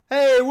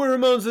Hey, we're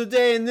Ramones of the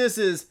Day, and this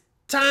is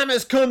Time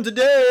Has Come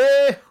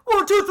Today.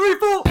 1, 2, 3,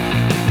 4.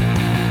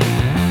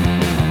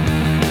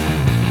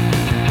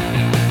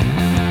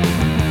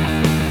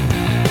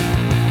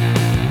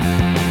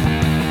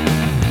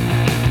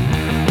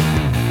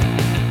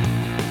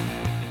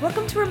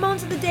 Welcome to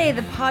Ramones of the Day,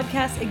 the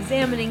podcast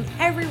examining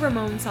every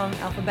Ramones song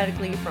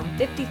alphabetically from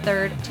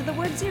 53rd to the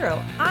word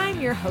zero. I'm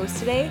your host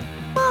today,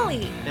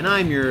 Molly. And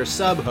I'm your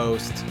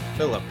sub-host,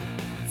 Philip.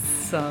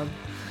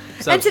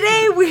 And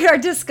today we are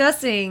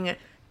discussing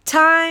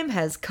Time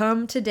Has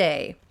Come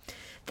Today.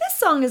 This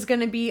song is going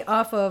to be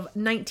off of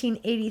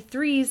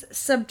 1983's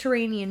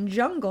Subterranean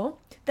Jungle.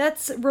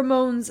 That's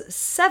Ramones'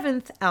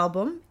 7th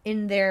album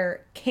in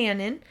their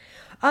canon.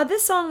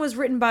 This song was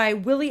written by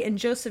Willie and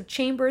Joseph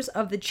Chambers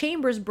of the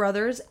Chambers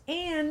Brothers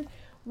and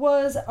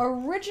was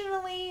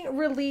originally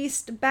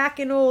released back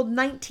in old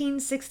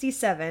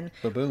 1967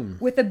 Ba-boom.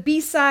 with a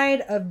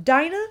B-side of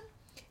Dinah,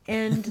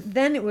 and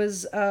then it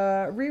was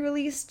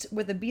re-released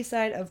with a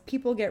B-side of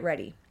People Get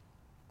Ready.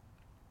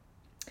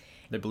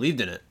 They believed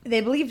in it.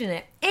 They believed in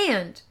it.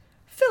 And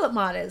Philip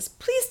Mottes,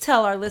 please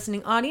tell our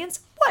listening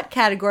audience, what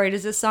category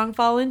does this song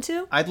fall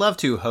into? I'd love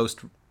to, host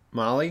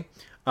Molly.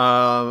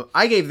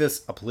 I gave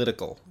this a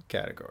political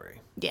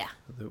category. Yeah.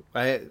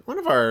 One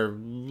of our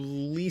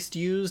least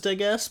used, I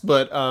guess,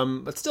 but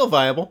still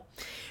viable.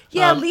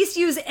 Yeah, least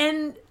used,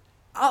 and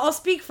I'll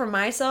speak for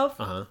myself.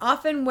 Uh-huh.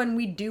 Often when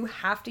we do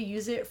have to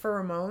use it for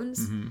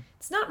Ramones,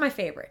 it's not my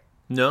favorite.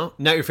 No?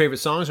 Not your favorite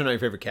songs or not your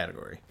favorite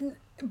category?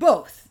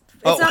 Both.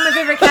 It's not my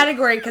favorite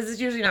category because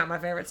it's usually not my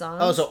favorite song.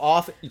 Oh,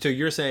 so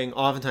you're saying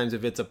oftentimes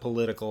if it's a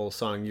political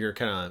song, you're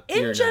kind of...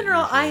 In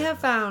general, I have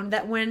found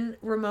that when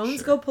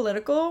Ramones go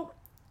political,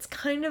 it's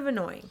kind of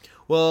annoying.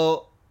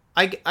 Well,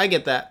 I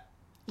get that.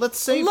 Let's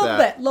save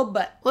that. A little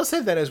bit. Let's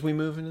save that as we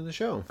move into the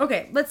show.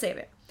 Okay, let's save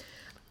it.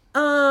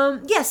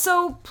 Yeah,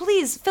 so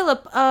please,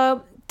 Philip,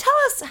 tell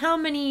us how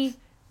many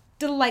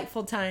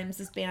delightful times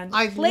this band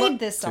played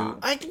this song.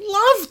 I'd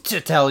love to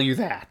tell you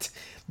that.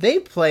 They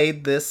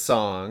played this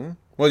song...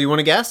 Well, you want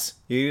to guess?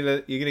 You're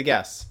gonna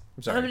guess.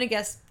 I'm sorry. I'm going to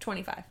guess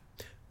 25.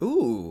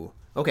 Ooh.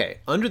 Okay.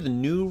 Under the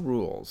new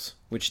rules,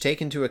 which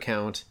take into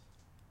account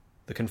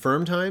the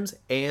confirmed times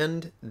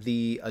and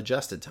the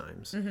adjusted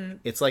times,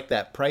 it's like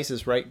that Price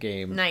is Right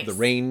game, Nice. the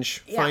range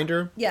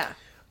finder. Yeah.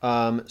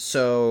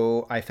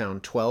 So I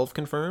found 12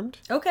 confirmed,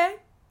 Okay.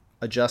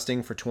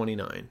 adjusting for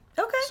 29.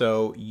 Okay.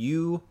 So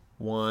you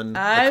won the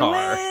I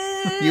car.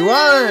 win. You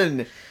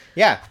won.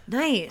 Yeah.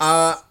 Nice.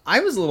 I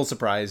was a little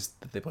surprised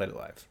that they played it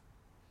live.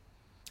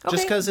 Okay,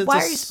 Just because it's why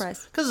are you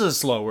surprised? Because it's a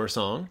slower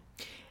song.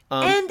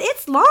 And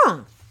it's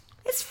long.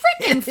 It's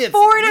freaking It's-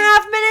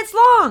 4.5 minutes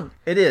long.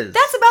 It is.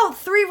 That's about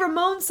 3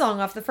 Ramones songs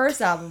off the first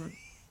album.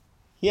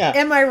 Yeah.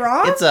 Am I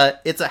wrong? It's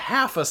a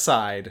half a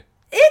side.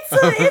 It's a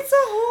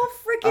whole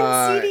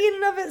freaking CD in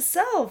and of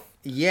itself.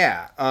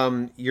 Yeah.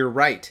 You're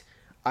right.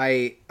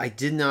 I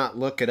did not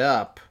look it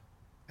up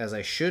as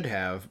I should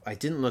have. I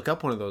didn't look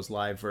up one of those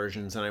live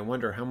versions, and I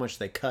wonder how much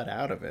they cut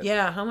out of it.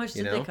 Yeah, how much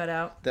did You they know? cut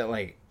out?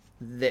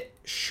 That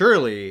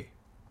surely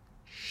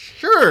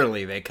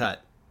they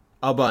cut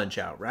a bunch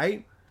out,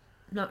 right?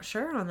 Not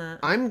sure on that.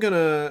 I'm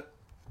gonna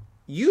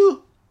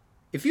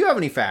if you have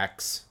any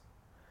facts,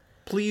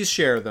 please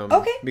share them.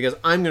 Okay. Because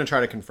I'm gonna try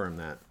to confirm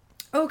that.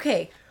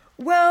 Okay.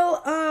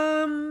 Well,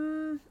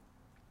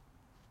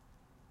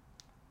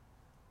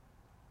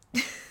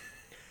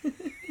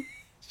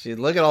 She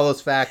look at all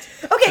those facts.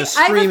 okay, just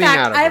I have a streaming out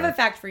fact. of I have her. a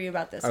fact for you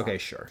about this song. Okay,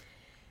 sure.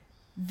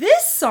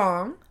 This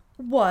song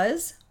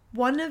was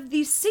one of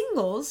the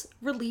singles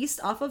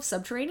released off of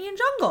Subterranean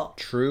Jungle.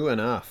 True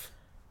enough.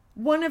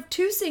 One of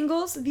 2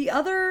 singles. The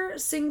other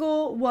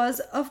single was,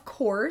 of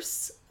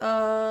course,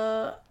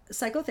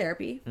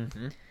 Psychotherapy.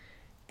 Mm-hmm.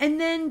 And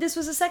then this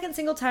was the second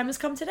single, Time Has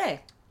Come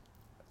Today.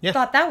 Yeah.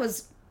 Thought that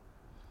was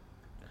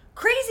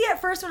crazy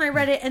at first when I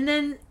read it, and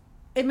then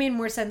it made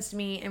more sense to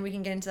me, and we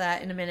can get into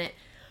that in a minute.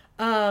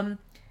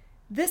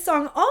 This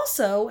song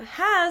also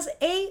has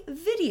a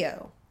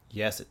video,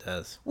 Yes, it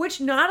does.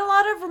 which not a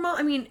lot of remote.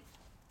 I mean,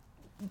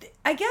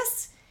 I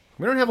guess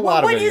We don't have a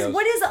lot of videos.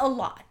 what is a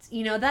lot?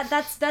 You know,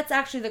 that's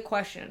actually the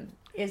question.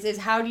 Is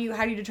how do you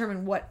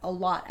determine what a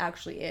lot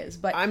actually is?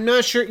 But I'm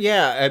not sure.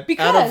 Yeah,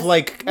 Because-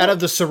 out of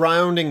the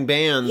surrounding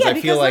bands, yeah, I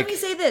because feel let like me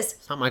say this: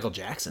 it's not Michael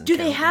Jackson. do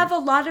they counting. have a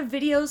lot of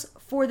videos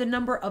for the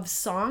number of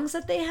songs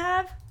that they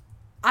have?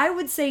 I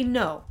would say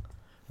no.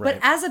 Right. But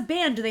as a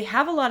band, do they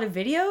have a lot of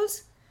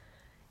videos?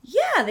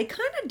 Yeah, they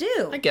kind of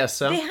do. I guess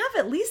so. They have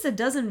at least a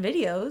dozen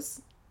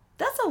videos.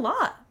 That's a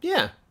lot,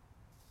 Yeah.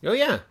 Oh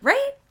yeah.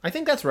 right? I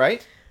think that's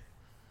right.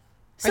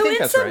 So think in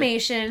that's right.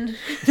 summation,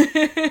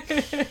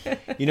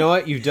 You know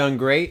what? You've done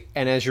great,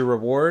 and as your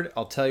reward,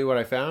 I'll tell you what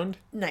I found.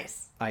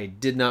 nice. I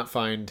did not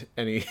find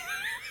any.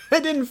 I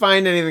didn't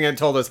find anything that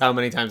told us how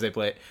many times they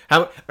played.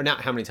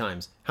 Not how many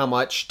times. How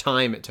much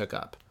time it took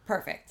up.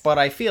 Perfect. But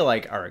I feel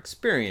like our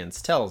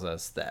experience tells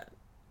us that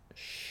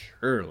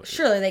surely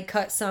Surely they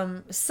cut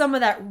some of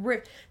that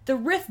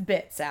riff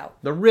bits out.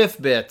 the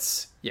riff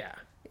bits, yeah.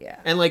 Yeah.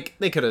 And like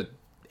they could have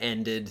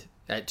ended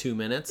at 2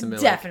 minutes and be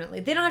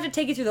Definitely. They don't have to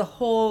take you through the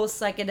whole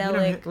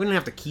psychedelic. we don't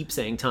have to keep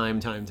saying time.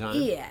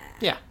 Yeah.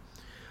 Yeah.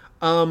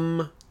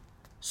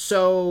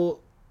 So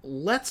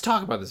let's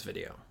talk about this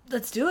video.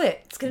 Let's do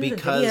it. Let's get into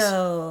the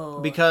video.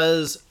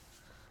 Because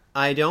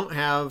I don't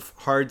have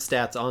hard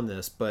stats on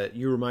this, but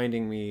you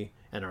reminding me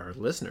and our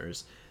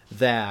listeners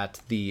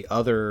that the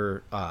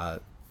other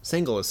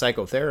single is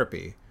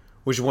Psychotherapy,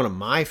 which is one of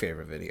my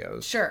favorite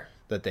videos. Sure.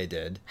 That they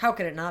did. How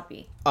could it not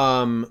be?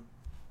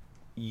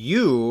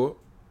 You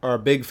are a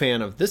big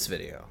fan of this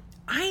video.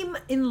 I'm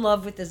in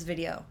love with this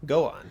video.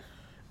 Go on.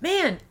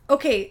 Man,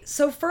 okay,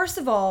 so first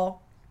of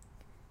all,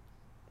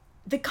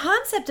 the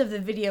concept of the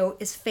video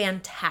is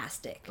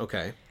fantastic.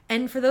 Okay.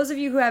 And for those of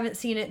you who haven't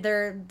seen it,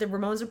 the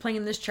Ramones are playing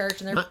in this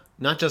church, and they're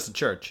not just a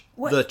church.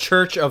 What? The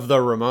Church of the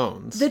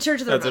Ramones. The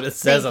Church of the Ramones. That's what it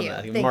says Thank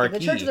on you. that marquee.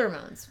 The Church of the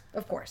Ramones,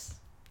 of course.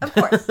 Of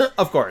course.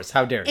 Of course.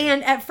 How dare you?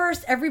 And at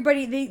first,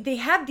 everybody, they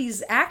have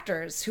these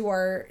actors who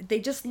they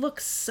just look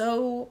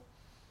so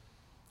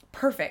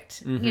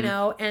perfect, you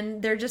know,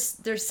 and they're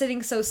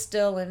sitting so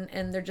still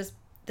and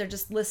they're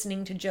just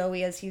listening to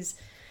Joey as he's,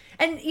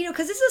 and you know,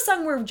 because this is a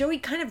song where Joey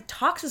kind of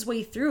talks his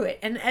way through it,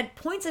 and at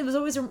points it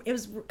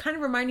was kind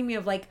of reminding me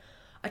of like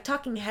a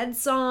Talking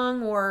Heads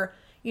song, or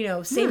you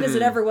know, Same as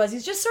It Ever Was.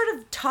 He's just sort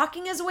of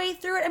talking his way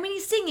through it. I mean,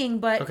 he's singing,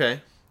 but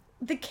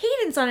the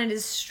cadence on it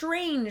is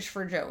strange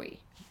for Joey.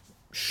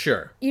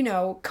 Sure. You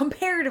know,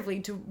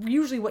 comparatively to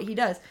usually what he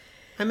does.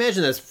 I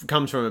imagine this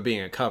comes from it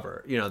being a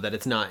cover, you know, that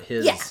it's not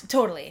his. Yeah,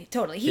 totally.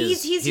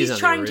 He's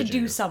trying to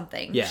do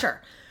something. Yeah.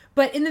 Sure.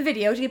 But in the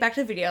video, to get back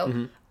to the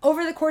video,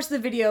 over the course of the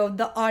video,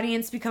 the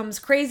audience becomes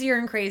crazier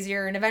and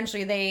crazier, and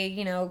eventually they,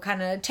 you know,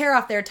 kind of tear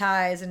off their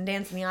ties and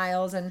dance in the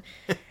aisles, and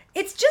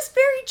it's just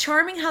very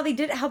charming how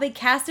they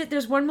cast it.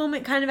 There's one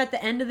moment kind of at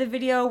the end of the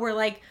video where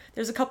like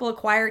there's a couple of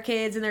choir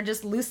kids and they're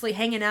just loosely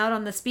hanging out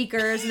on the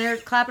speakers and they're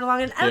clapping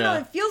along, and I don't know,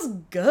 it feels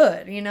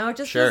good, you know? It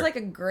just feels like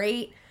a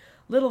great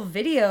little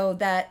video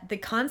that the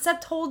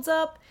concept holds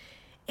up,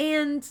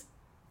 and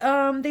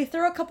they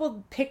throw a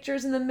couple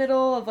pictures in the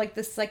middle of like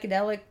the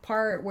psychedelic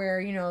part where,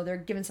 you know, they're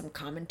giving some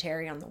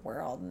commentary on the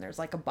world and there's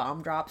like a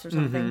bomb drops or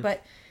something,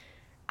 but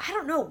I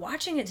don't know,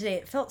 watching it today,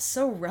 it felt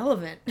so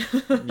relevant.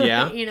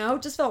 Yeah. You know,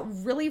 just felt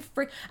really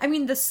I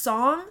mean, the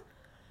song,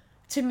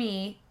 to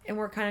me, and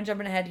we're kind of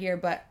jumping ahead here,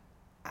 but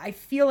I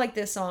feel like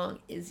this song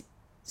is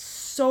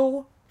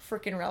so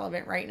freaking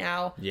relevant right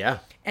now. Yeah.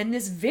 And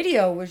this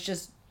video was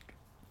just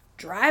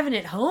driving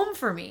it home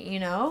for me, you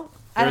know?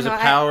 There's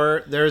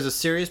a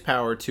serious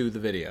power to the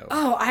video.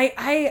 Oh,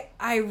 I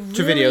really,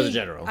 to videos in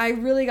general. I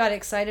really got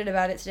excited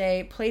about it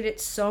today. Played it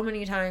so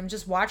many times,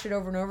 just watch it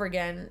over and over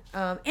again.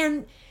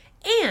 And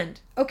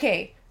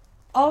okay,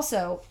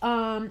 also,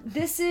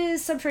 this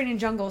is Subterranean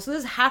Jungle, so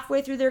this is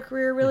halfway through their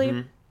career,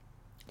 really.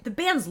 The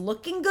band's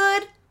looking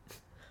good.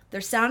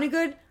 They're sounding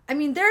good. I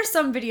mean, there are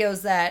some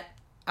videos that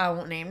I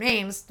won't name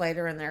names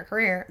later in their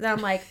career that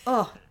I'm like,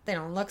 oh, they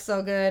don't look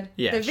so good.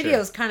 Yeah, the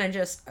video's kind of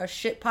just a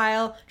shit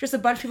pile. Just a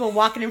bunch of people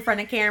walking in front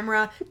of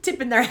camera,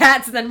 tipping their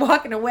hats, and then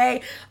walking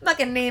away. I'm not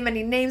going to name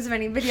any names of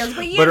any videos,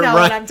 but you know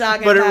what I'm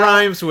talking about. But it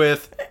rhymes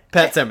with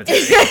Pet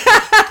Sematary.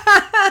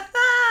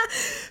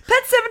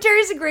 Pet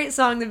Sematary is a great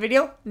song. The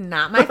video,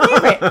 not my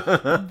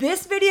favorite.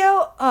 This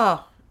video,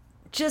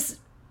 as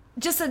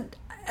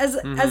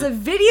a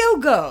video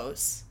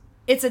goes,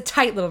 it's a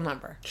tight little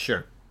number.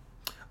 Sure.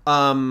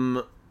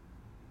 That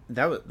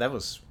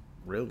was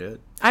real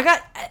good. I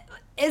got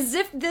as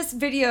if this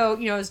video,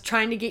 you know, is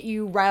trying to get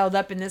you riled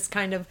up in this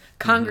kind of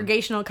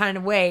congregational kind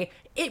of way.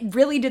 It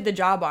really did the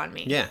job on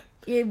me. Yeah.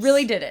 It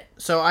really did it.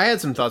 So I had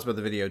some thoughts about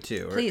the video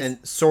too,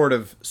 and sort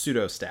of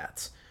pseudo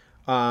stats.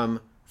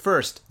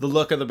 First, the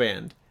look of the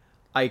band.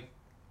 I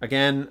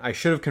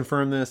should have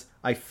confirmed this.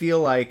 I feel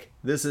like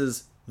this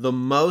is the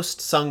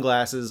most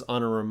sunglasses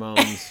on a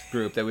Ramones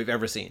group that we've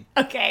ever seen.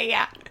 Okay,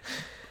 yeah.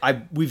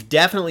 We've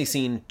definitely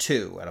seen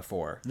 2 out of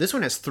 4. This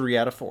one has 3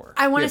 out of 4.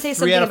 I want to say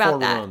something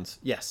about that. Ramones.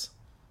 Yes.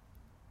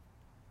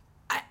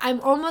 I'm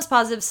almost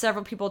positive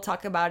several people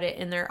talk about it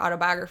in their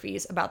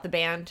autobiographies about the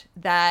band,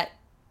 that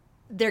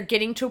they're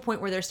getting to a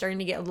point where they're starting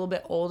to get a little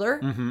bit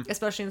older,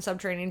 especially in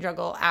Subterranean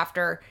Jungle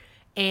after,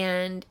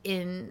 and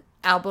in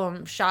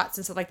album shots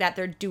and stuff like that,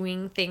 they're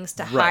doing things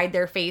to hide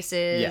their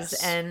faces.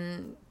 Yes.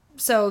 And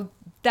so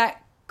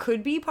that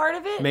could be part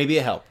of it. Maybe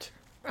it helped.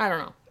 I don't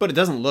know. But it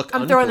doesn't look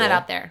I'm throwing that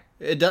out there.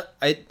 It does.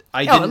 It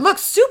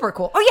looks super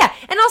cool. Oh yeah,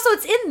 and also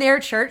it's in their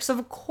church, so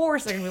of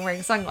course they're gonna be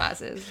wearing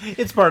sunglasses.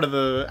 It's part of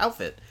the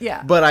outfit.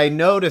 Yeah. But I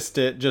noticed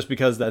it just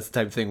because that's the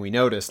type of thing we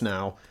notice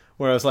now,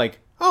 where I was like,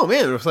 oh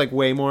man, there's like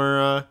way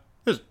more.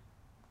 There's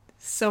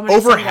so many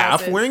over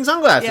sunglasses. half wearing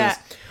sunglasses. Yeah.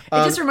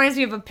 It just reminds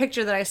me of a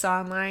picture that I saw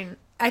online.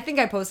 I think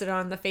I posted it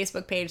on the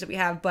Facebook page that we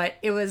have, but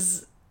it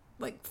was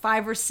like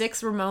 5 or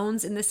 6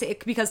 Ramones in this,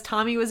 because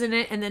Tommy was in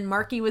it and then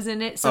Marky was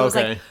in it, so it was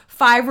like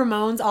 5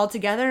 Ramones all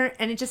together,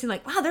 and it just seemed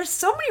like, wow, there's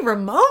so many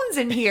Ramones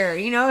in here,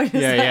 you know?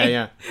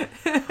 Yeah.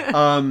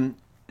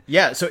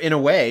 Yeah, so in a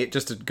way,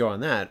 just to go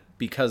on that,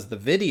 because the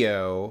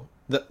video,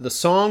 the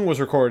song was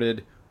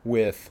recorded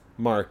with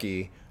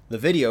Marky, the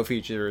video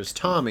features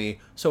Tommy.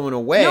 So in a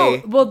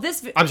way,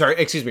 I'm sorry,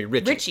 excuse me,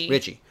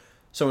 Richie.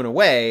 So in a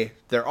way,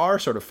 there are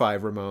sort of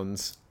 5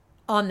 Ramones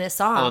on this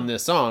song.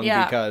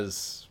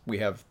 Because we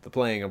have the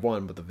playing of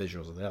one, but the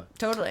visuals of the other.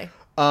 Totally.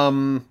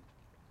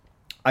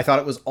 I thought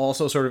it was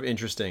also sort of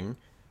interesting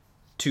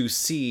to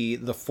see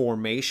the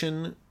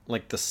formation,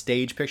 like the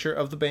stage picture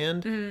of the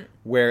band,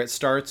 where it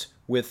starts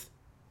with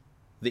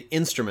the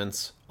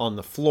instruments on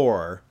the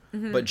floor,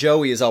 but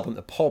Joey is up in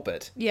the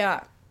pulpit.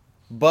 Yeah.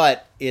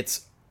 But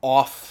it's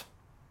off.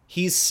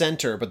 He's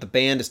center, but the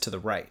band is to the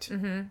right.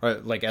 Or,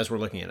 like, as we're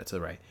looking at it, to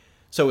the right.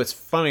 So it's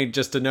funny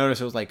just to notice,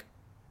 it was like,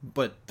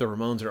 but the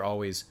Ramones are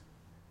always,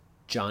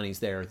 Johnny's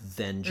there,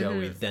 then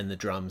Joey, then the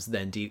drums,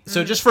 then Dee.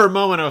 So just for a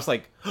moment, I was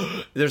like,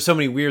 there's so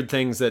many weird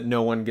things that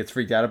no one gets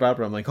freaked out about,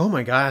 but I'm like, oh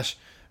my gosh,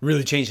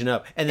 really changing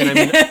up. And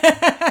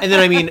then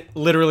I mean,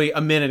 literally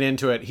a minute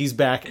into it, he's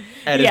back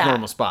at his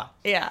normal spot.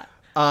 Yeah.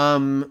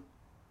 One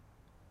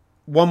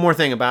more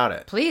thing about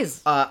it.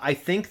 Please. I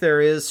think there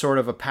is sort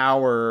of a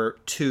power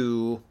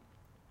to,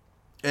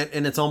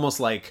 and it's almost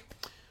like,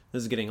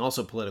 this is getting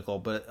also political,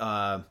 but,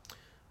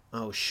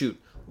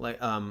 like,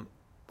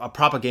 a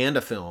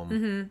propaganda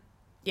film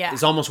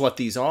is almost what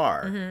these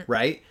are,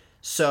 right?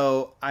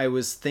 So I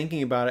was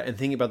thinking about it and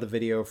thinking about the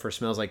video for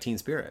Smells Like Teen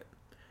Spirit,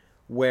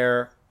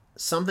 where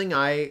something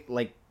I,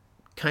 like,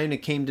 kind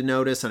of came to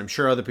notice, and I'm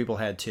sure other people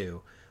had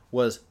too,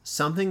 was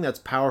something that's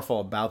powerful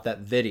about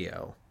that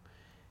video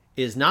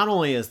is not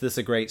only is this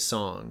a great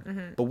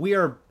song, but we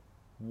are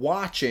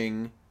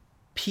watching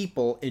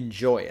people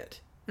enjoy it.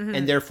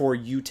 And therefore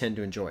you tend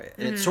to enjoy it.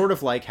 And it's sort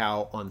of like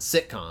how on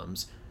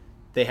sitcoms,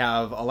 they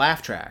have a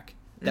laugh track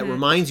that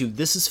reminds you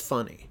this is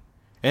funny.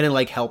 And it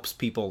like helps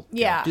people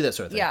do that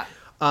sort of thing.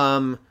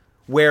 Yeah.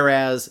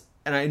 Whereas,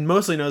 and I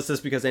mostly notice this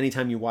because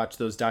anytime you watch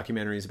those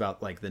documentaries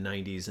about like the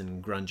 90s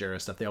and grunge era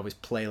stuff, they always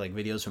play like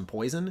videos from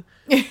Poison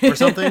or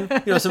something,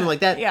 something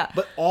like that. Yeah.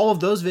 But all of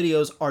those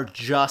videos are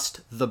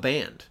just the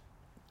band.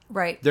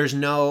 Right. There's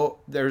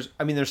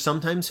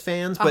sometimes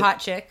fans, a but hot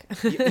chick.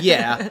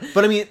 yeah,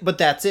 but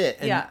that's it.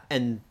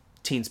 And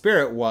Teen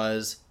Spirit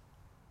was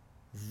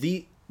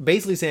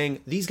basically saying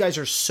these guys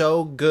are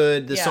so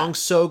good, the song's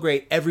so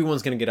great,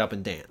 everyone's gonna get up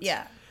and dance.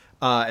 Yeah.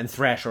 And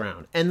thrash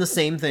around. And the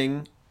same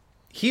thing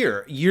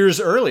here, years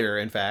earlier,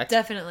 in fact.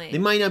 Definitely. They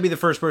might not be the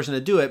first person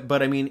to do it,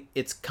 but I mean,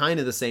 it's kind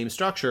of the same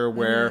structure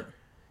where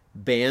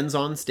bands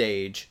on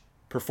stage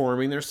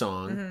performing their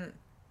song.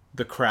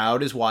 The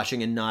crowd is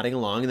watching and nodding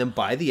along, and then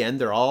by the end,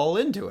 they're all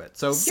into it.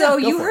 So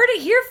you heard it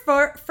here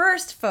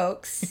first,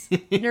 folks.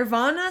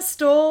 Nirvana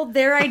stole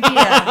their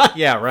idea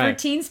for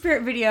Teen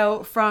Spirit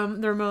video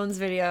from the Ramones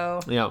video.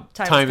 Yeah,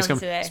 Time has come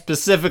today.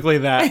 Specifically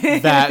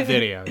that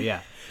video,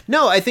 yeah.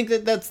 No, I think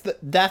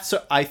that's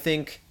I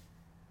think,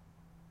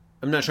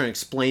 I'm not trying to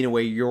explain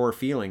away your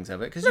feelings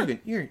of it, because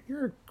you're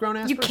a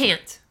grown-ass person. You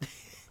can't.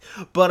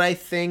 But I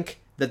think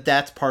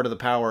that's part of the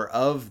power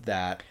of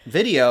that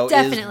video.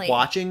 Definitely.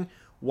 Is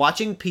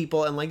watching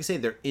people, and like you say,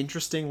 they're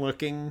interesting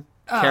looking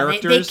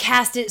characters. They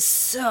cast it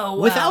so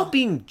well. Without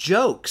being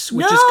jokes,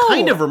 which is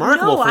kind of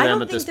remarkable for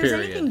them at this period. I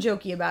don't think there's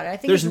anything jokey about it. I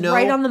think it's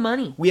right on the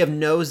money. We have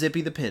no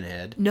Zippy the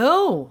Pinhead.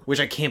 No. Which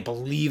I can't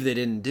believe they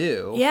didn't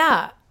do.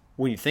 Yeah.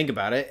 When you think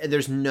about it.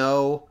 There's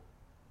no,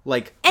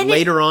 like,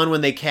 later on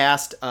when they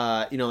cast,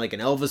 like an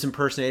Elvis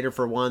impersonator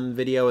for one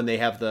video, and they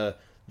have the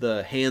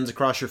hands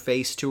across your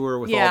face tour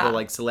with all the,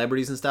 like,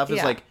 celebrities and stuff.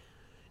 It's like,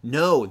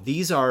 no,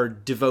 these are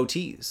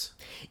devotees.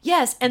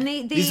 Yes, and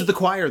these are the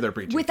choir they're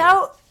preaching.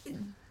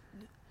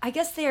 I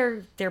guess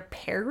they're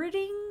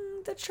parroting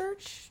the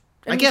church.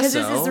 I guess so.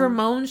 Because this is the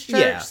Ramones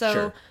church,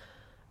 so.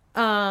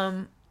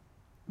 Sure.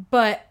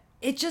 But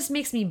it just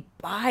makes me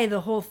buy the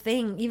whole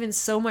thing even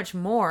so much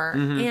more.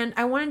 And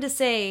I wanted to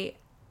say,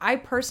 I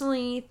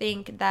personally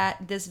think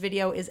that this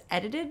video is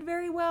edited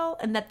very well,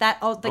 and that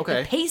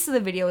the pace of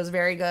the video is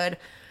very good,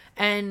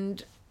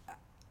 and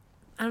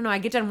I don't know, I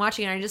get done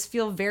watching it and I just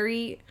feel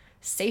very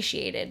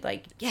satiated.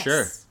 Like, yes.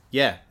 Sure.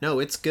 Yeah. No,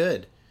 it's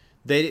good.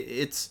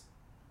 It's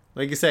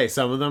like you say,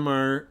 some of them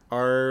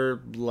are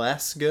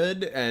less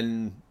good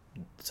and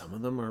some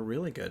of them are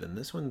really good. And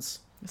this one's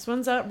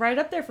right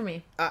up there for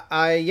me.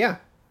 Yeah.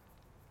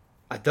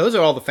 Those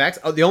are all the facts.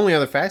 The only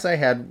other facts I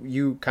had,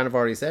 you kind of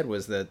already said,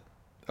 was that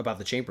about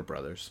the Chamber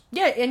Brothers.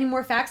 Yeah, any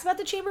more facts about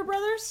the Chamber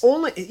Brothers?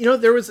 Only,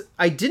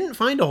 I didn't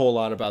find a whole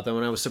lot about them,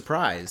 and I was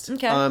surprised.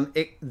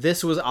 Okay.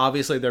 This was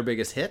obviously their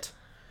biggest hit.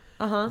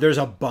 There's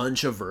a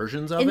bunch of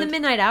versions of it. In the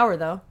midnight hour,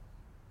 though.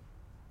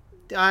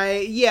 But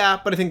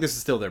I think this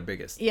is still their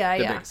biggest.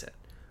 Biggest hit.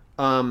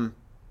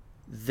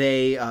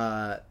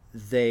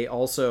 They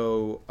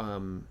also,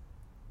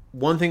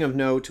 one thing of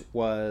note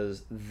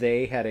was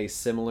they had a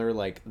similar,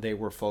 like, they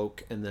were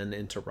folk and then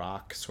into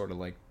rock, sort of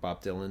like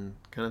Bob Dylan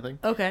kind of thing.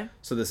 Okay.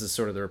 So this is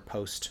sort of their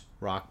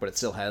post-rock, but it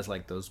still has,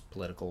 like, those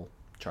political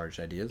charged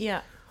ideas.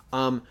 Yeah.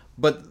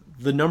 But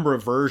the number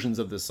of versions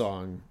of this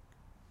song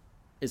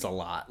is a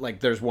lot.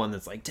 Like, there's one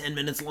that's, like, 10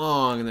 minutes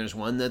long, and there's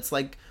one that's,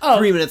 like,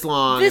 3 minutes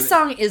long. This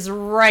song is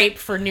ripe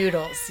for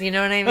noodles. You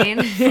know what I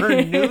mean? For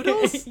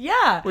noodles?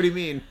 Yeah. What do you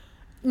mean?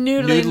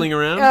 Noodling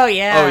around? Oh,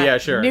 yeah. Oh, yeah,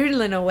 sure.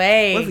 Noodling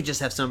away. What if we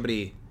just have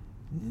somebody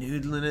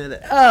noodling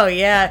it? Oh,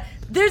 yeah.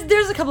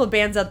 There's a couple of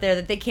bands out there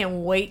that they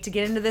can't wait to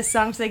get into this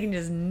song so they can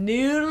just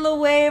noodle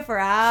away for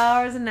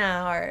hours and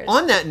hours.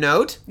 On that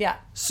note, yeah.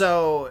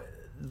 So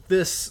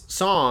this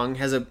song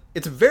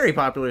it's a very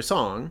popular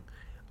song.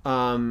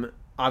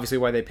 Obviously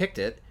why they picked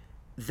it.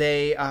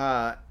 It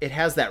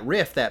has that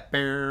riff, that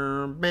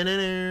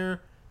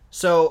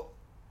so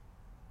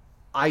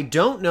I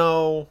don't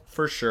know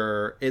for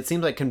sure. It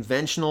seems like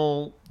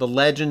conventional. The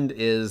legend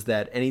is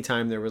that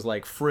anytime there was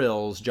like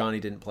frills, Johnny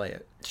didn't play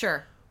it.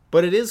 Sure.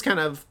 But it is kind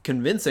of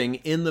convincing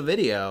in the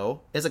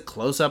video as a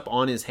close-up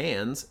on his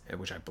hands,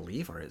 which I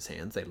believe are his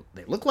hands.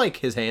 They look like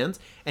his hands,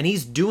 and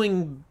he's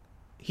doing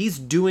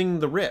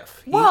the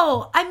riff.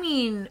 Well, I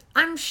mean,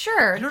 I'm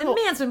sure the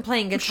man's been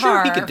playing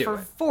guitar for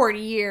 40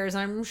 years.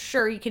 I'm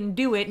sure he can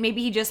do it.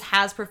 Maybe he just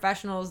has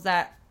professionals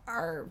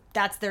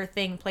that's their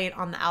thing, play it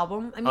on the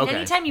album. I mean,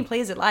 anytime he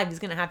plays it live, he's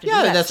gonna have to do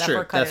that stuff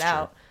or cut it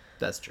out.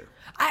 That's true.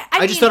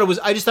 I just thought it was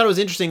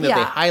interesting that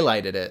they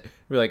highlighted it.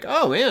 We're like,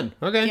 oh man,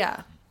 okay.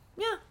 Yeah.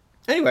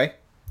 Anyway,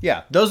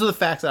 yeah, those are the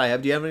facts that I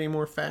have. Do you have any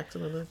more facts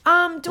about that?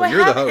 Do I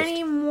have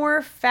any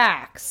more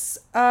facts?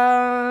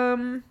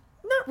 Not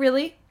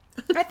really.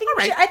 I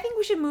think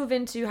we should move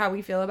into how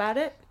we feel about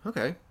it.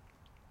 Okay.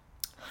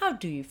 How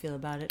do you feel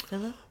about it,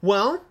 Philip?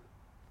 Well,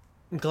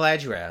 I'm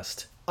glad you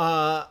asked.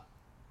 I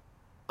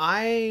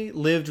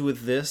lived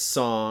with this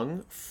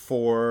song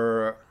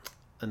for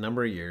a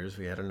number of years.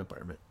 We had an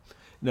apartment.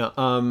 No,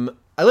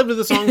 I lived with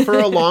the song for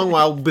a long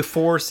while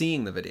before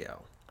seeing the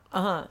video.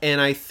 Uh-huh. And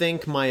I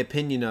think my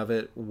opinion of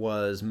it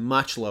was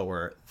much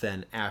lower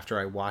than after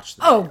I watched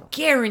the video. Oh,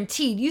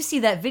 guaranteed. You see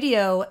that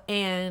video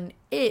and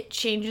it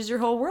changes your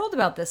whole world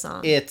about this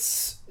song.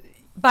 It's...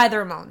 By the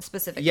Ramones,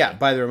 specifically. Yeah,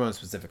 by the Ramones,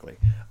 specifically.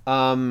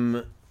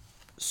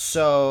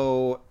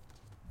 So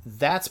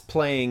that's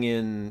playing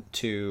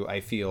into,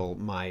 I feel,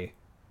 my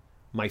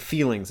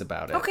feelings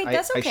about it. Okay,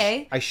 that's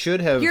okay. I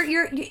should have...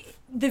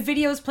 The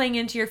video is playing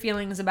into your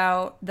feelings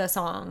about the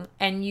song,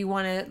 and you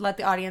want to let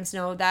the audience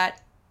know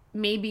that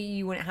maybe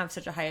you wouldn't have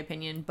such a high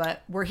opinion,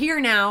 but we're here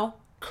now.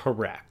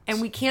 Correct. And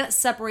we can't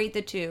separate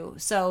the two.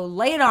 So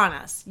lay it on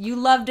us. You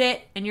loved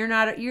it, and you're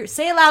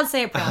say it loud,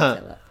 say it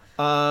proud,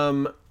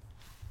 Philip.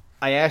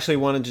 I actually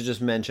wanted to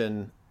just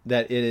mention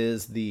that it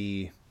is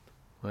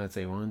let's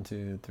say 1,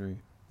 2, 3.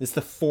 It's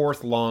the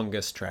 4th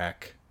longest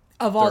track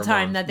of all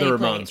time that they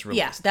played.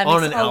 Yeah, that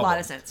makes a lot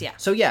of sense. Yeah.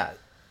 So yeah.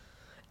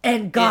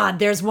 And God,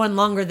 there's one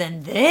longer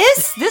than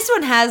this. This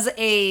one has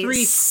a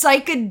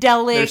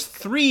psychedelic. There's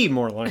 3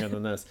 more longer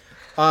than this.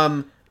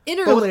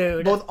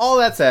 Interlude. Both all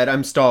that said,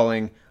 I'm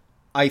stalling.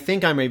 I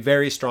think I'm a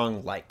very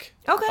strong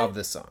of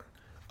this song.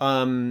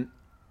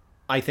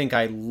 I think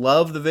I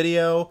love the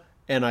video,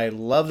 and I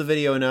love the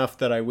video enough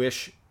that I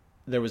wish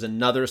there was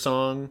another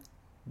song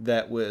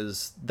that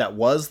was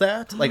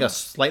that like a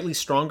slightly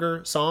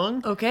stronger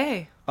song.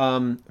 Okay.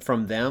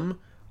 From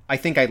them. I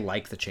think I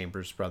like the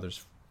Chambers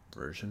Brothers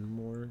version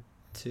more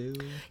too.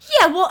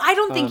 Yeah, well, I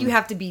don't think you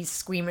have to be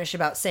squeamish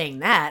about saying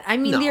that. I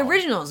mean, the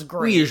original is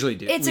great. We usually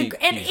do.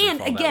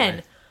 And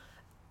again,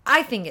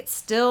 I think it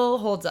still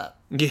holds up.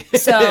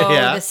 So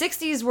the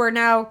 60s were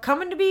now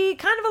coming to be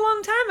kind of a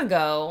long time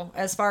ago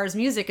as far as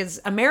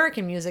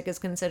American music is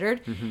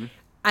considered. Mm-hmm.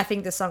 I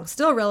think the song's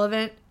still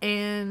relevant,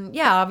 and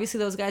yeah, obviously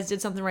those guys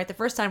did something right the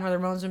first time, or the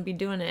Ramones wouldn't be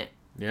doing it.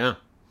 Yeah.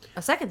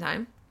 A second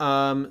time.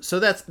 So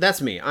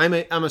that's me. I'm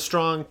a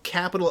strong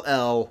capital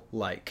L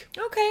like.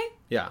 Okay.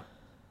 Yeah.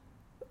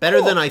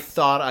 Better than I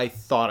thought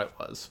it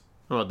was.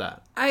 How about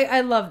that?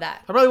 I love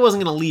that. I probably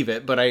wasn't gonna leave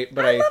it, but I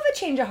love a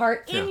change of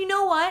heart. And you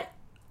know what?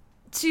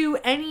 To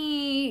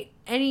any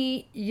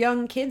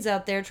young kids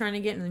out there trying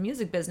to get in the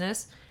music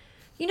business,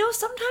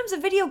 sometimes a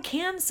video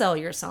can sell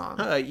your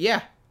song.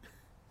 Yeah.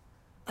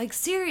 Like,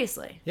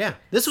 seriously. Yeah.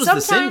 This was the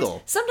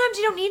single. Sometimes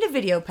you don't need a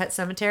video, Pet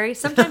Sematary.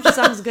 Sometimes your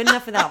song's good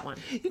enough for that one.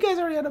 You guys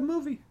already had a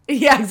movie.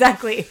 Yeah,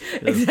 exactly.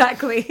 Yeah.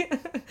 Exactly.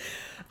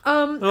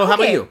 Well, how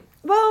about you?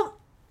 Well,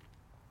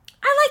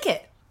 I like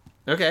it.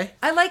 Okay.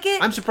 I like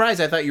it. I'm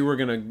surprised. I thought you were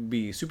going to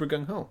be super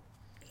gung-ho.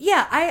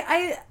 Yeah,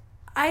 I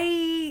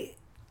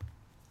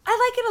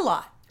like it a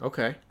lot.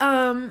 Okay.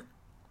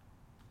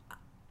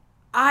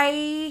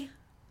 I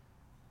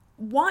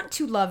want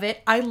to love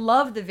it. I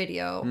love the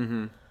video.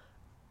 Mm-hmm.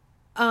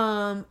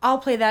 I'll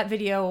play that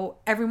video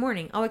every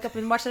morning. I'll wake up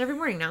and watch that every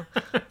morning now.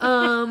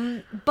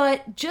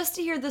 But just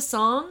to hear the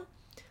song,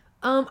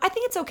 I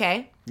think it's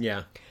okay.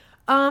 Yeah.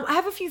 I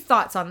have a few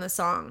thoughts on the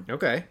song.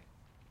 Okay.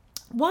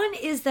 One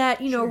is that,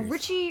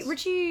 Richie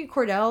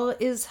Cordell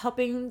is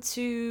helping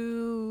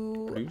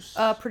to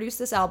produce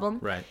this album.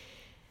 Right.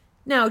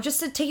 Now, just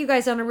to take you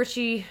guys on a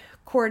Richie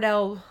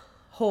Cordell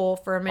hole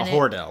for a minute. A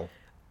Hordell.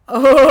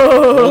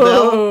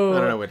 Oh. I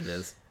don't know what it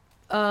is.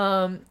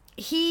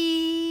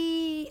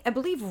 He, I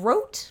believe,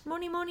 wrote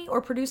Mony Mony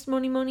or produced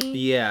Mony Mony.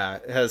 Yeah,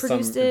 it has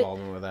some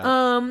involvement with that.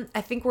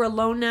 I think We're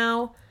Alone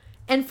Now,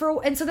 and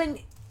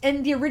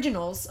the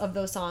originals of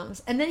those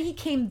songs, and then he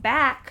came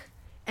back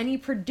and he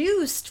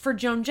produced for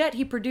Joan Jett.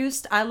 He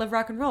produced I Love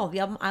Rock and Roll, the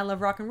album I Love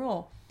Rock and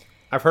Roll,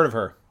 I've heard of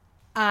her.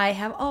 I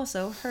have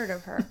also heard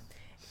of her.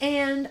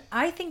 And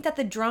I think that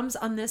the drums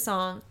on this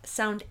song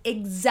sound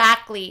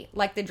exactly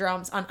like the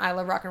drums on I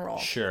Love Rock and Roll.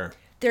 Sure.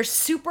 They're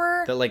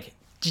super... They're like...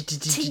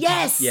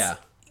 Yes. Yeah.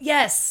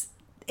 Yes.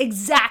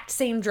 Exact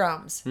same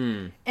drums.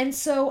 And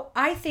so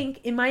I think,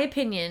 in my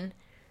opinion,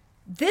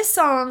 this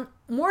song,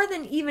 more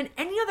than even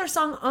any other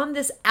song on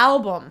this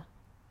album,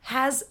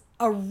 has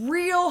a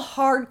real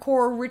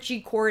hardcore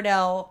Richie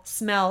Cordell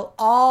smell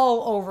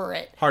all over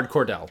it.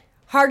 Hardcore-dell.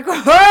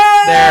 Hardcore.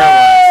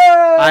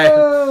 There it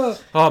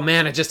was. Oh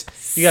man, you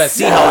gotta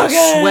see how I'm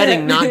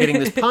sweating not getting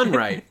this pun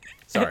right.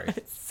 Sorry.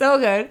 So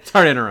good.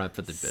 Sorry to interrupt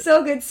for the bit.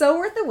 So good. So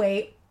worth the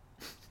wait.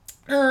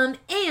 And,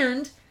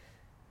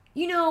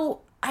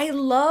 I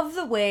love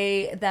the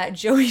way that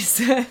Joey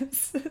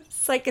says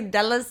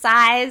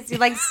psychedelicized.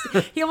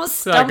 He almost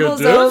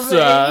stumbles over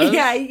it.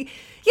 Yeah.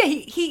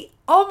 He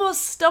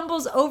almost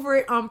stumbles over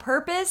it on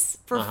purpose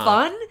for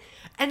fun.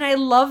 And I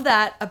love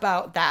that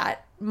about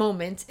that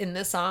moment in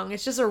the song.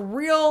 It's just a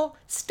real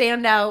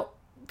standout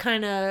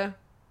kind of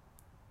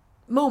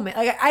moment.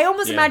 Like I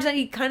almost imagine that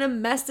he kind of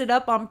messed it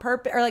up on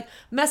purpose, or like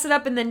messed it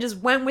up and then just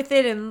went with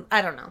it, and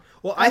I don't know.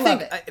 Well, I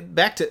think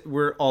back to,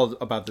 we're all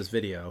about this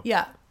video.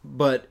 Yeah.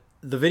 But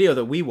the video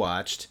that we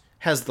watched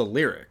has the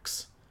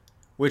lyrics,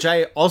 which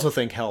I also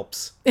think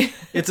helps.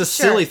 It's a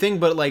silly thing,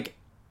 but like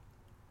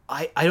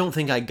I don't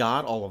think I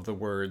got all of the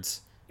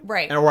words.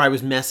 Right. Or I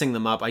was messing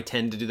them up. I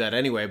tend to do that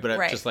anyway, but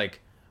I just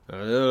like I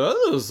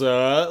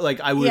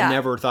would have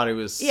never thought it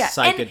was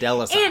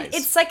psychedelicized. And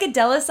it's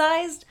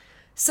psychedelicized,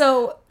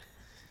 so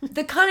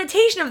the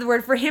connotation of the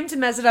word for him to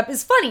mess it up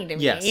is funny to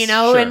me. Yes,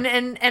 sure.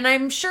 and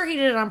I'm sure he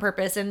did it on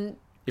purpose. And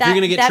if you're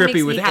gonna get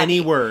trippy with any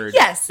word,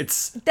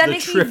 it's that the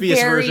makes trippiest me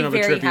very, version of a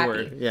very trippy happy.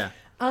 word. Yeah.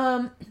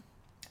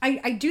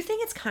 I do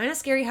think it's kind of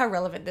scary how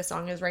relevant this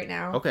song is right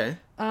now. Okay.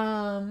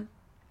 And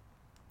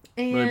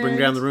I'm gonna bring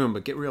down the room,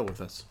 but get real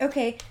with us.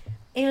 Okay.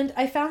 And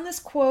I found this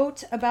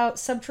quote about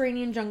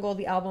Subterranean Jungle,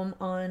 the album,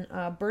 on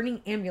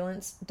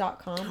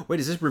burningambulance.com.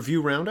 Wait, is this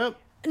review roundup?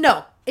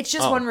 No, it's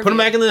just one review. Put them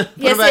back in the...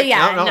 Yes, back.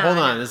 yeah. No, hold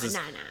on. This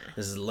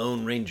is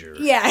Lone Ranger.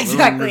 Yeah,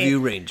 exactly. Lone Review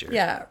Ranger.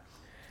 Yeah.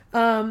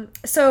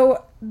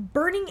 So,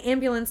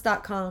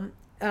 burningambulance.com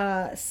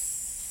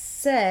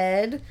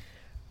said,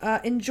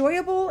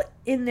 enjoyable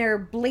in their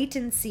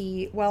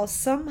blatancy while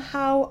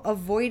somehow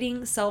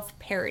avoiding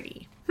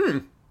self-parody.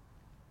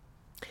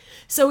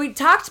 So we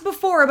talked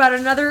before about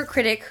another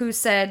critic who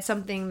said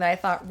something that I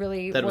thought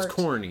really that worked. It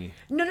was corny.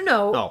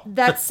 No. Oh.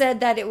 That said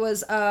that it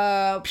was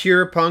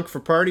pure punk for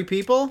party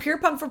people? Pure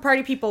punk for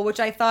party people, which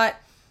I thought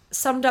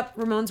summed up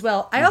Ramones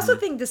well. I also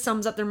think this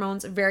sums up the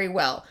Ramones very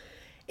well.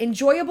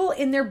 Enjoyable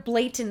in their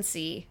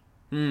blatancy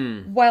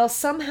while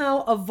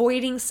somehow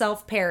avoiding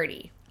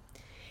self-parody.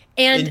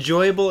 And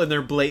enjoyable in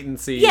their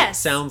blatancy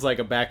sounds like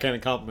a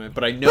backhanded compliment,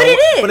 but I know it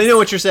is.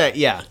 What you're saying.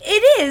 Yeah.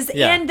 It is,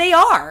 and they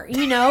are.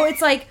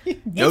 It's like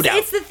no doubt.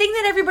 It's the thing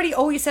that everybody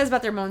always says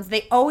about their Ramones.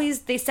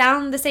 They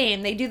sound the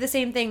same. They do the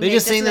same thing. They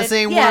just sing the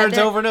same words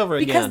over and over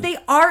again.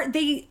 Because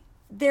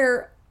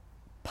they're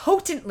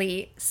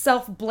potently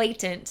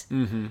self-blatant.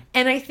 Mm-hmm.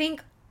 And I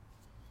think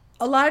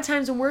a lot of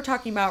times when we're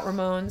talking about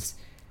Ramones,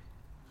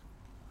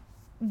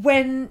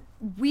 when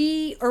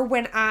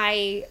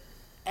I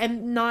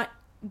am not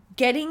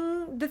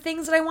getting the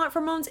things that I want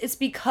from Ramones, it's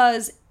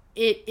because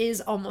it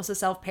is almost a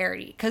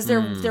self-parody, because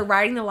they're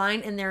riding the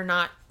line and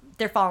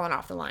they're falling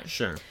off the line.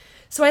 Sure.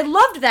 So I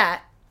loved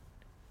that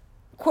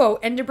quote,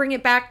 and to bring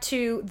it back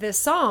to this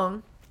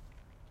song,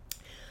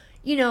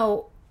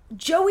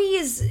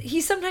 Joey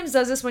he sometimes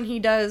does this when he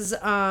does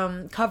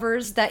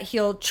covers, that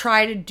he'll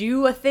try to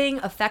do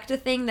affect a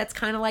thing that's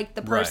kind of like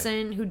the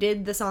person who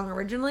did the song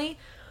originally.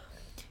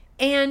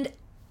 And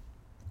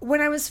when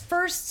I was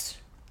first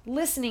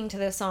listening to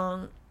this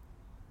song,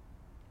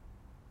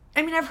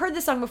 I mean, I've heard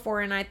this song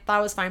before and I thought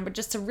it was fine, but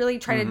just to really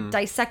try to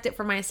dissect it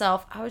for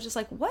myself, I was just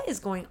like, what is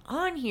going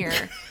on here?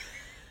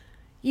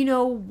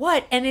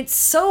 What? And it's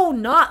so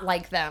not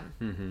like them.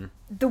 Mm-hmm.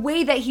 The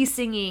way that he's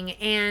singing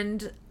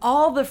and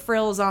all the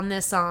frills on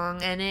this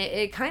song, and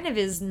it kind of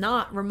is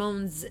not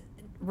Ramones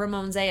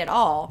at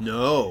all.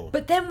 No.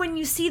 But then when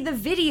you see the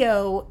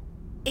video,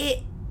 it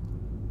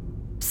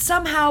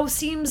somehow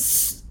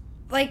seems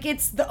like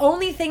it's the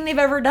only thing they've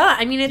ever done.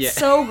 I mean, it's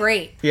so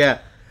great. Yeah.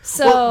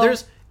 So well,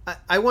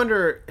 I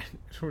wonder,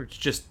 we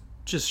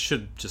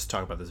should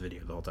talk about this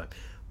video the whole time.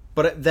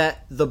 But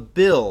that the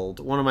build,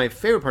 one of my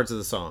favorite parts of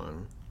the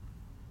song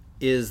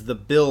is the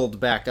build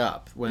back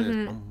up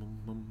when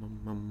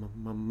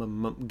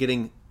it's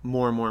getting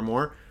more and more and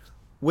more,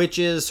 which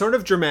is sort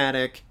of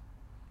dramatic,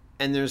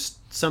 and there's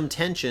some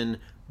tension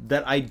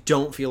that I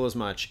don't feel as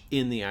much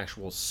in the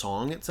actual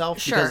song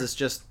itself, because it's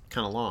just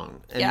kind of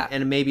long.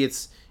 And maybe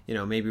it's,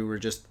 maybe we're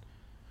just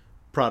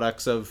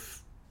products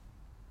of,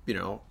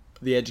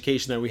 the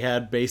education that we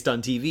had based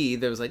on TV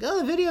that was like, oh,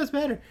 the video's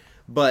better.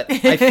 But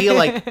I feel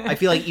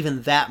like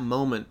even that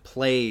moment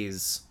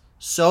plays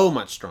so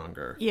much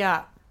stronger.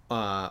 Yeah.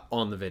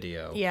 On the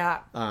video.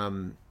 Yeah.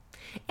 And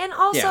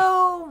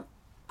also,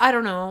 I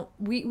don't know.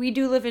 We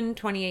do live in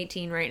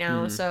 2018 right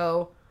now,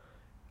 so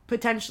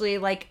potentially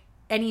like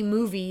any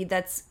movie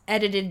that's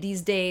edited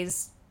these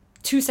days,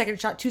 2-second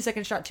shot,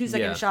 2-second shot,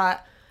 2-second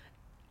shot.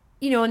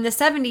 You know, in the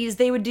 70s,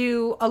 they would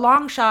do a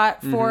long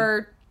shot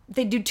for,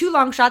 they'd do 2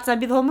 long shots, and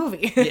that'd be the whole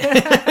movie.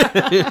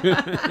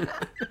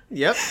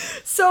 Yep.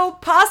 So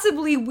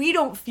possibly we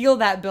don't feel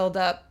that build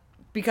up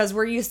because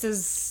we're used to...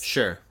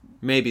 Sure.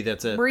 Maybe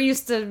that's it. We're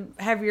used to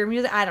heavier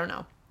music. I don't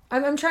know.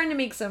 I'm trying to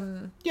make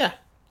some... Yeah.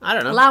 I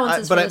don't know.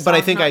 Allowances for the song, but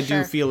I think I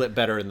sure. do feel it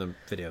better in the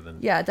video than...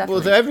 Yeah, definitely.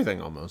 Well, with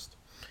everything almost.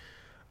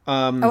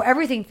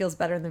 Everything feels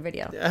better in the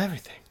video.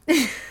 Everything. Do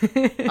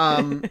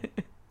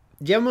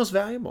you have most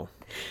valuable?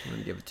 I'm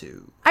going to give it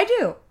to... I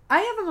do. I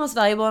have a most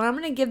valuable, and I'm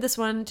going to give this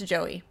one to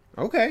Joey.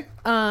 Okay.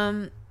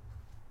 I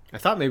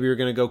thought maybe you were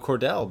going to go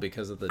Cordell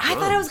because of the drums. I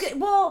thought I was going to...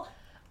 Well,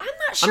 I'm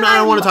not sure. I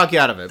don't want to talk you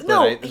out of it.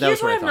 No, but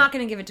here's why I'm not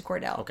going to give it to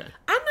Cordell. Okay.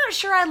 I'm not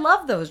sure I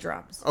love those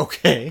drums.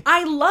 Okay.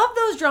 I love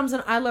those drums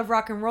and I love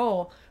rock and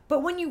roll,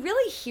 but when you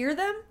really hear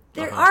them,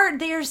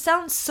 they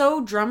sound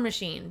so drum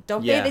machine,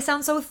 don't they? They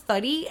sound so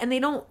thuddy and they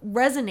don't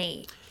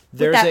resonate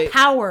with that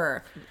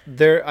power.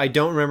 I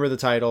don't remember the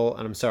title,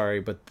 and I'm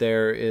sorry, but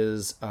there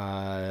is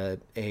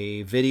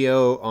a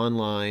video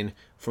online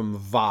from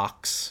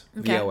Vox,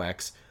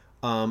 VOX,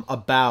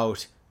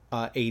 about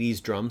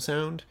 80s drum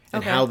sound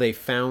and how they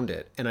found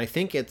it. And I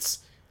think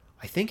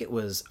it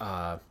was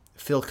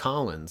Phil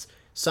Collins.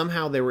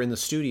 Somehow they were in the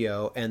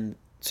studio, and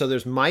so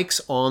there's mics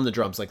on the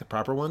drums, like the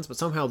proper ones, but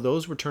somehow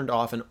those were turned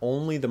off and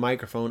only the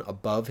microphone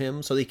above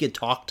him so he could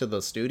talk to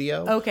the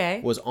studio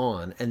was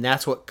on. And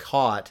that's what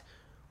caught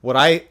what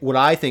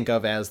I think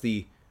of as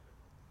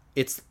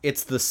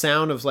it's the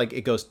sound of, like,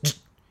 it goes,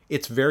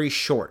 it's very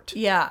short.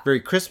 Yeah.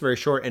 Very crisp, very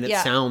short, and it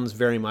sounds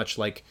very much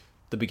like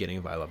the beginning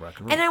of I Love Rock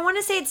and Roll. And I want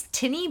to say it's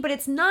tinny, but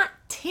it's not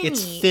tinny.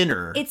 It's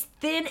thinner. It's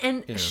thin,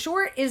 and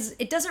short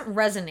it doesn't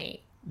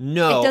resonate.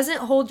 No. It doesn't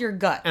hold your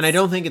guts. And I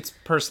don't think it's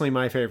personally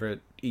my favorite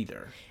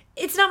either.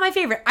 It's not my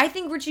favorite. I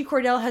think Richie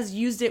Cordell has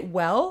used it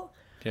well.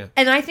 Yeah.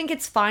 And I think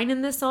it's fine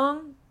in this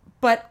song,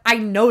 but I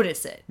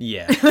notice it.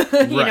 Yeah.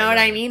 You know what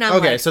I mean? I'm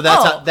okay, like, so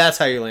that's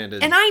how you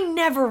landed. And I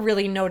never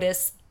really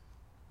notice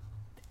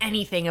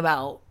anything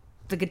about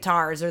the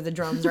guitars or the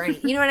drums or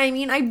anything. You know what I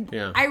mean?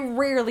 I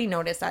rarely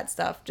notice that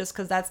stuff just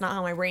because that's not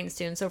how my brain's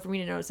tuned. So for me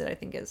to notice it, I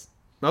think is...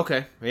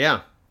 Okay,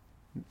 yeah.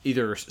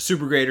 Either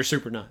super great or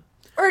super not.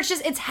 Or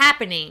it's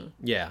happening.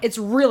 Yeah. It's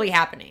really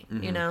happening,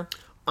 you know?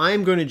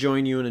 I'm going to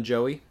join you and a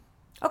Joey.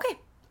 Okay.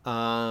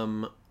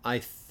 I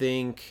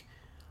think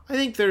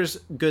there's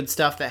good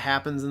stuff that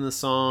happens in the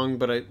song,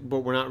 but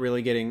we're not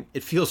really getting...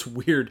 It feels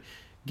weird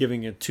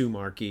giving it to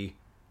Marky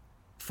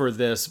for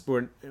this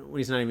when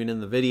he's not even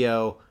in the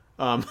video.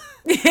 Like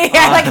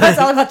it's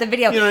all about the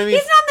video. You know what I mean?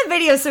 He's not in the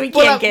video, so he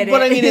can't get it.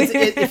 But I mean,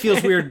 it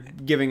feels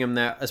weird giving him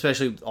that,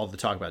 especially all the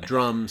talk about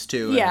drums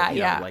too. And,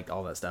 you know, like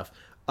all that stuff.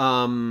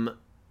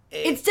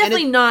 It's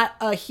definitely not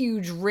a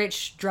huge,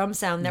 rich drum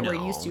sound that we're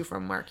used to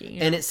from Marky. You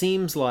know? And it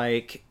seems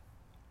like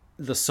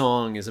the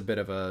song is a bit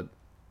of a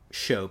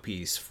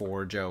showpiece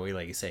for Joey.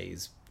 Like you say,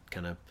 he's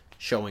kind of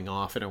showing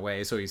off in a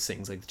way, so he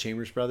sings like the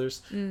Chambers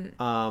Brothers.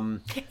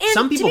 Some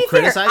people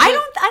criticize it. I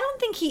don't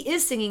think he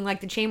is singing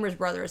like the Chambers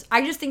Brothers.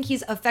 I just think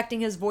he's affecting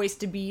his voice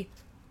to be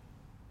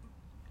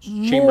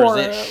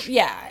Chambers-ish.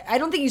 Yeah, I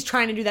don't think he's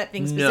trying to do that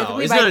thing specifically.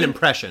 No, it's not an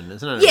impression.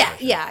 It's not an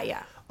impression.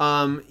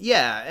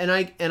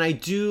 Yeah. And I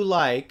do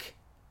like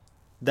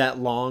that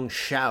long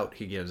shout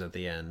he gives at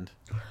the end.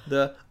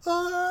 The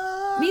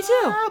me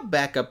too.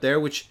 Back up there,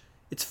 which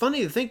it's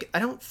funny to think. I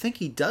don't think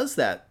he does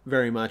that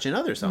very much in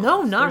other songs.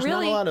 No, There's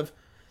really. Not a lot of.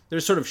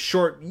 There's sort of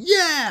short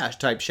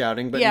type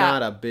shouting, but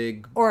not a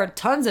big or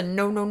tons of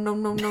no no's.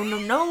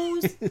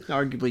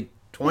 Arguably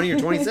 20 or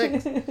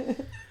 26.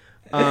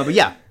 But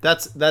yeah,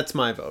 that's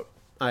my vote.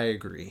 I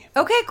agree.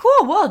 Okay,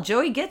 cool. Well,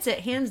 Joey gets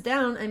it hands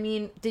down. I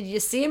mean, did you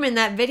see him in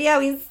that video?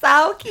 He's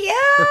so cute.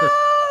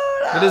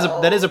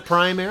 That is a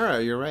prime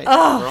era. You're right.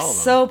 Oh,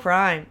 so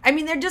prime. I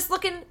mean, they're just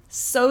looking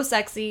so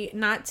sexy.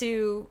 Not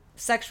to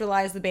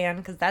sexualize the band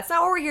because that's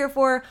not what we're here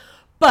for.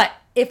 But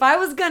if I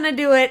was gonna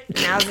do it,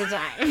 now's the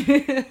time.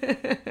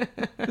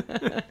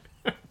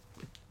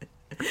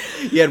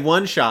 You had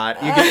one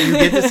shot. You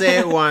get to say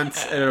it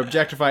once and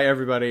objectify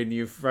everybody, and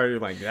you're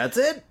like, that's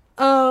it.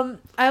 I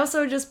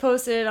also just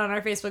posted on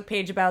our Facebook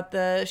page about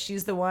the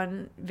She's the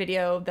One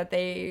video that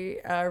they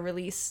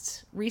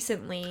released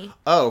recently.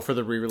 Oh, for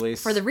the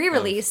re-release? For the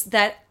re-release.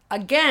 That,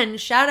 again,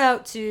 shout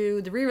out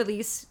to the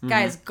re-release. Mm-hmm.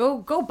 Guys,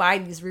 go buy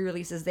these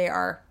re-releases. They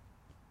are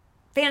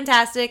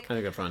fantastic. I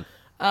think they're fun.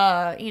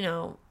 You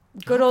know,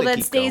 good old Ed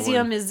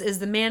Stasium is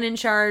the man in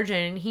charge,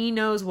 and he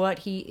knows what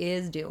he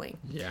is doing.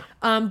 Yeah.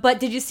 But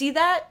did you see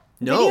that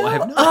No, video? I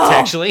have not,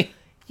 actually.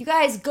 You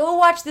guys, go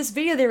watch this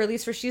video they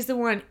released for She's the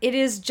One. It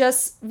is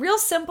just real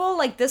simple,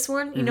 like this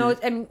one. You know,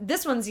 and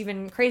this one's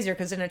even crazier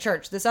because in a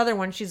church. This other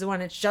one, She's the One,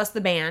 it's just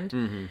the band.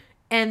 Mm-hmm.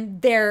 And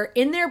they're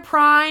in their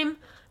prime.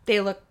 They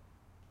look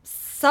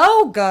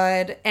so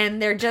good.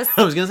 And they're just...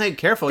 I was going to say,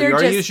 careful. You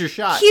already used your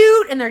shot.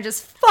 Cute, and they're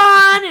just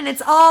fun. And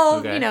it's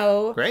all, you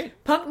know...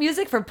 Great. Punk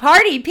music for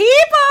party people.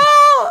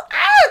 Oh,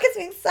 it gets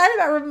me excited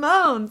about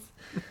Ramones.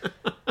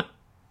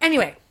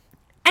 Anyway,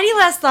 Any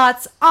last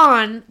thoughts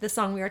on the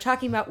song we are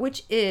talking about,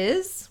 which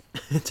is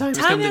Time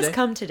Has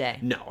Come Today?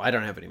 No, I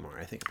don't have any more,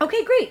 I think.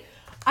 Okay, great.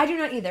 I do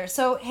not either.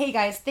 So, hey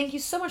guys, thank you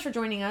so much for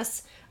joining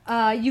us.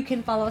 You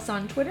can follow us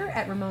on Twitter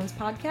at Ramones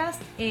Podcast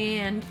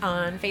and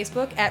on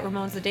Facebook at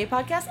Ramones The Day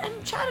Podcast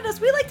and chat at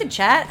us. We like to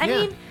chat. I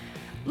mean,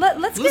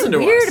 let's get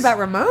weird about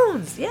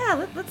Ramones.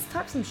 Yeah, let's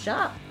talk some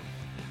shop.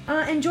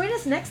 And join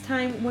us next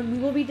time when we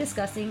will be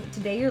discussing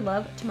Today Your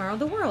Love, Tomorrow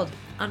the World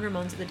on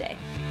Ramones of the Day.